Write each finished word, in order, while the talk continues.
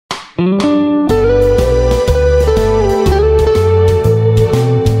Good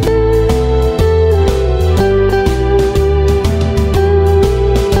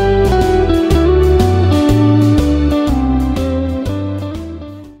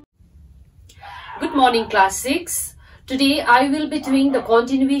morning, class 6. Today I will be doing the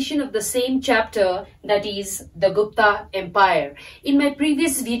continuation of the same chapter, that is the Gupta Empire. In my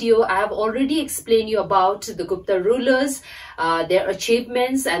previous video, I have already explained you about the Gupta rulers, their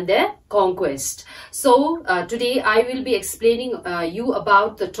achievements and their conquest. So today I will be explaining you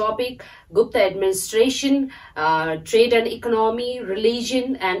about the topic Gupta administration, trade and economy,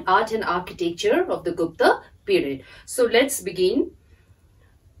 religion and art and architecture of the Gupta period. So let's begin.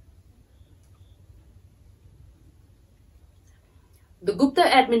 The Gupta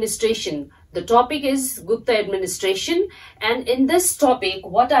administration. The topic is Gupta administration, and in this topic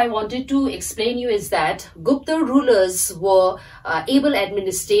what I wanted to explain you is that Gupta rulers were able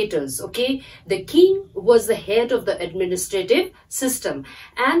administrators. Okay, the king was the head of the administrative system,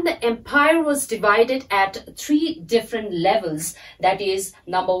 and the empire was divided at 3 different levels. That is,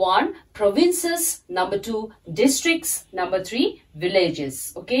 number 1, provinces, number 2, districts, number 3,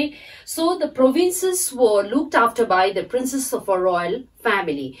 villages. Okay, so the provinces were looked after by the princes of a royal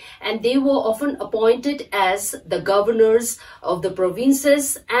family, and they were often appointed as the governors of the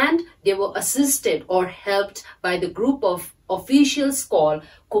provinces, and they were assisted or helped by the group of officials called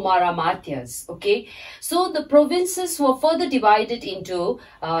Kumaramathyas. Okay, so the provinces were further divided into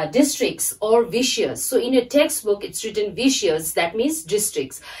districts or vishyas. So in a textbook it's written vishyas, that means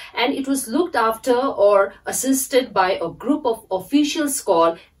districts, and it was looked after or assisted by a group of officials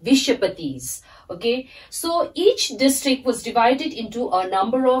called Vishyapatis. Okay, so each district was divided into a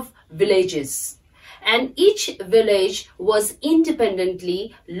number of villages, and each village was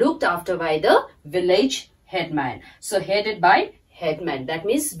independently looked after by the village headman. So headed by headman, that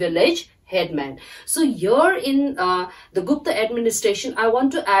means village headman. So here in the Gupta administration, I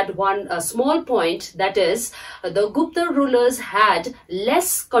want to add one small point, that is the Gupta rulers had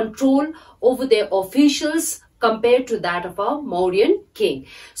less control over their officials compared to that of a Mauryan king.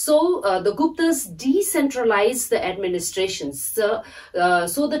 So the Guptas decentralized the administration. So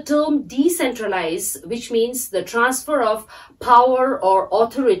the term decentralize, which means the transfer of power or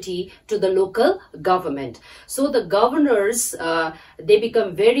authority to the local government. So the governors, they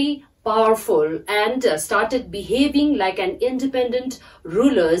become very powerful and started behaving like an independent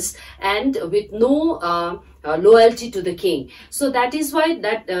rulers and with no loyalty to the king. So that is why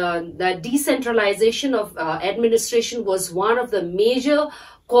that decentralization of administration was one of the major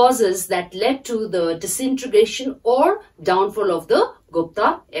causes that led to the disintegration or downfall of the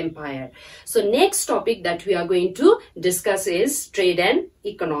Gupta Empire. So next topic that we are going to discuss is trade and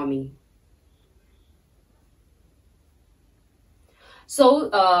economy. So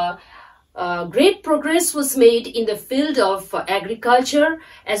great progress was made in the field of agriculture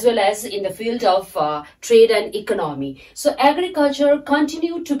as well as in the field of trade and economy. So agriculture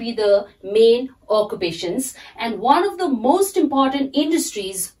continued to be the main occupations, and one of the most important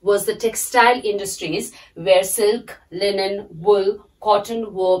industries was the textile industries, where silk, linen, wool,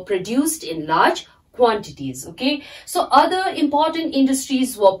 cotton were produced in large quantities. Okay, so other important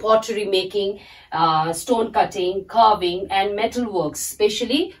industries were pottery making, stone cutting, carving and metalworks,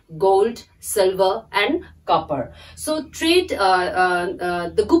 especially gold, silver and copper. So trade,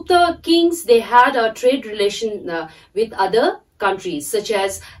 the Gupta kings, they had a trade relation with other countries such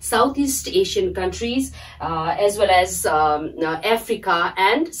as Southeast Asian countries as well as Africa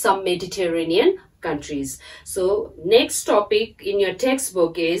and some Mediterranean countries. So next topic in your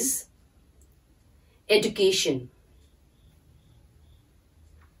textbook is education.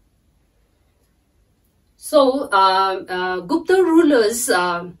 So Gupta rulers,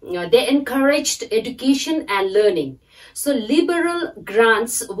 they encouraged education and learning. So liberal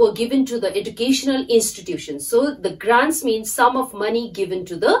grants were given to the educational institutions. So the grants means sum of money given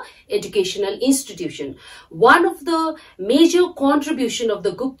to the educational institution. One of the major contribution of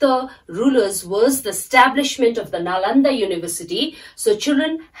the Gupta rulers was the establishment of the Nalanda University. So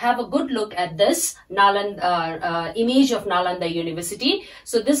children, have a good look at this Nalanda image of Nalanda University.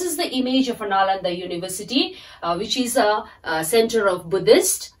 So this is the image of a Nalanda University, which is a center of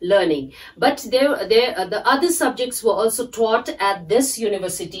Buddhist learning. But the other subjects were also taught at this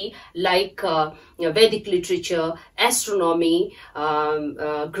university, like Vedic literature, astronomy,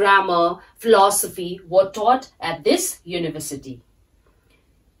 grammar, philosophy were taught at this university.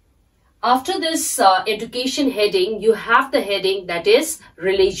 After this education heading, you have the heading that is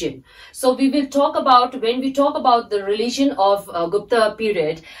religion. So we will talk about, when we talk about the religion of Gupta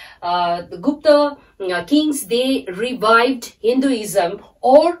period, the Gupta kings, they revived Hinduism,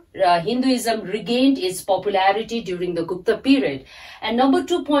 or Hinduism regained its popularity during the Gupta period. And number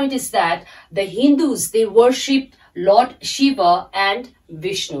 2 point is that the Hindus, they worshipped Lord Shiva and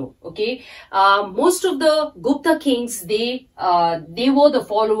Vishnu. Okay, most of the Gupta kings, they were the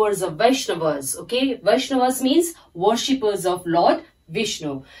followers of Vaishnavas. Okay, Vaishnavas means worshippers of Lord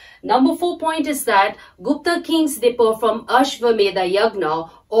Vishnu. Number 4 point is that Gupta kings, they perform Ashvamedha Yagna,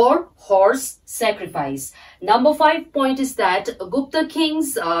 or horse sacrifice. Number 5 point is that Gupta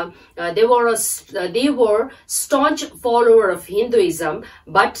kings, they were staunch follower of Hinduism,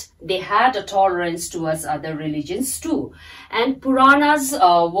 but they had a tolerance towards other religions too. And Puranas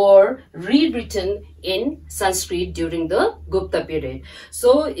were rewritten in Sanskrit during the Gupta period.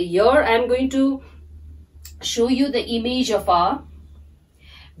 So here I am going to show you the image of a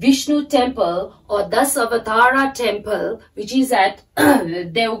Vishnu temple, or Das Avatara temple, which is at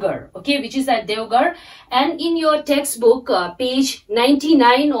Devgarh. Okay, which is at Devgarh. And in your textbook, page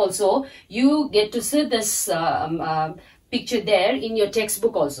 99 also, you get to see this picture there in your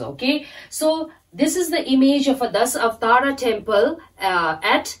textbook also. Okay, so this is the image of a Das Avatara temple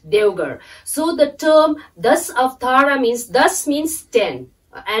at Devgarh. So the term Das Avatara means, Das means 10,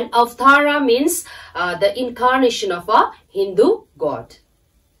 and Avatara means the incarnation of a Hindu god.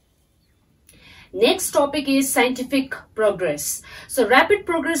 Next topic is scientific progress. So rapid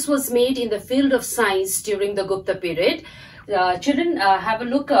progress was made in the field of science during the Gupta period. Children, have a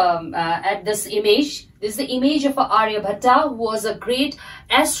look at this image. This is the image of Aryabhatta, who was a great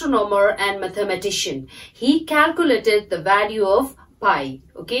astronomer and mathematician. He calculated the value of pi.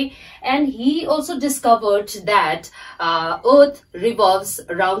 Okay, and he also discovered that Earth revolves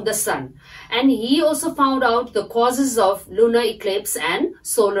around the sun, and he also found out the causes of lunar eclipse and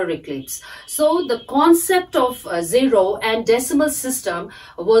solar eclipse. So the concept of zero and decimal system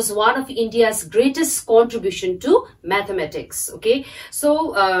was one of India's greatest contribution to mathematics. Okay,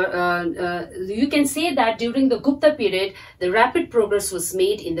 so you can say that during the Gupta period, the rapid progress was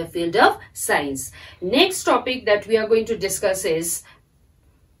made in the field of science. Next topic that we are going to discuss is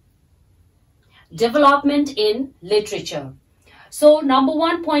development in literature. So number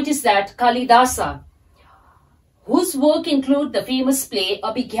 1 point is that Kalidasa, whose work include the famous play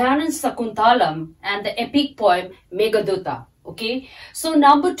Abhigyanan Sakuntalam and the epic poem Meghaduta. Okay, so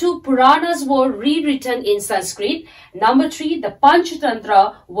number 2, Puranas were rewritten in Sanskrit. Number 3, the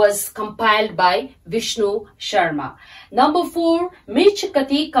Panchatantra was compiled by Vishnu Sharma. Number 4,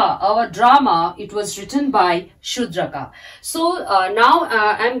 Mirchakatika, our drama, it was written by Shudraka. So now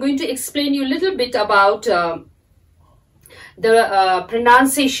I'm going to explain you a little bit about the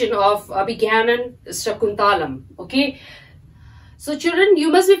pronunciation of Abhigyanan Sakuntalam. Okay. So children,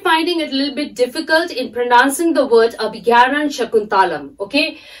 you must be finding it a little bit difficult in pronouncing the word Abhigyanan Shakuntalam.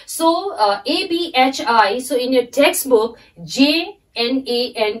 Okay, so A-B-H-I, so in your textbook,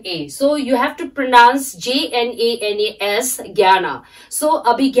 J-N-A-N-A. So you have to pronounce J-N-A-N-A as Gyana. So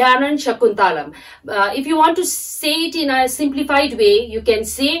Abhigyanan Shakuntalam. If you want to say it in a simplified way, you can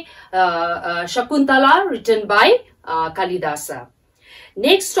say Shakuntala, written by Kalidasa.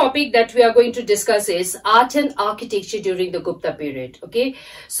 Next topic that we are going to discuss is art and architecture during the Gupta period. Okay,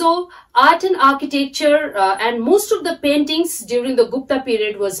 so art and architecture and most of the paintings during the Gupta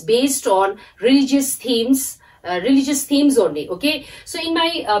period was based on religious themes only. Okay, so in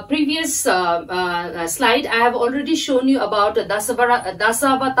my previous slide, I have already shown you about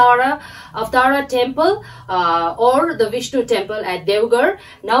Dasavatara temple or the Vishnu temple at Devgarh.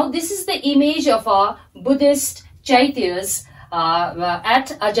 Now this is the image of a Buddhist Chaityas at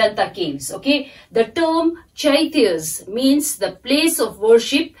Ajanta caves. Okay, the term Chaityas means the place of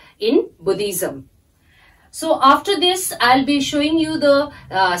worship in Buddhism. So after this, I'll be showing you the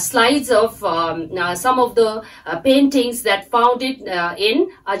slides of some of the paintings that found it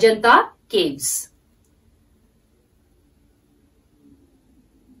in Ajanta caves.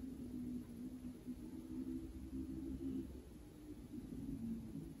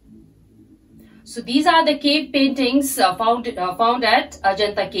 So these are the cave paintings found at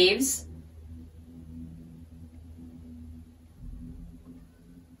Ajanta caves.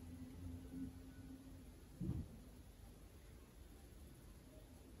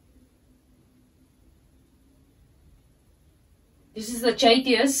 This is the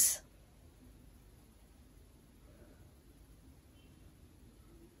Chaityas.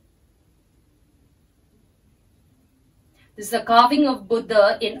 This is the carving of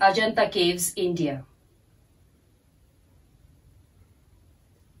Buddha in Ajanta caves, India.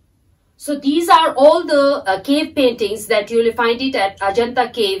 So these are all the cave paintings that you will find it at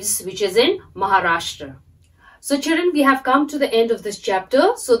Ajanta Caves, which is in Maharashtra. So children, we have come to the end of this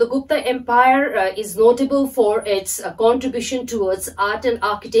chapter. So the Gupta Empire is notable for its contribution towards art and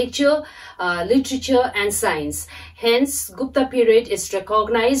architecture, literature and science. Hence, Gupta period is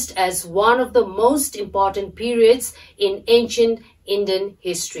recognized as one of the most important periods in ancient Indian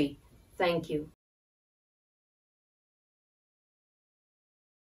history. Thank you.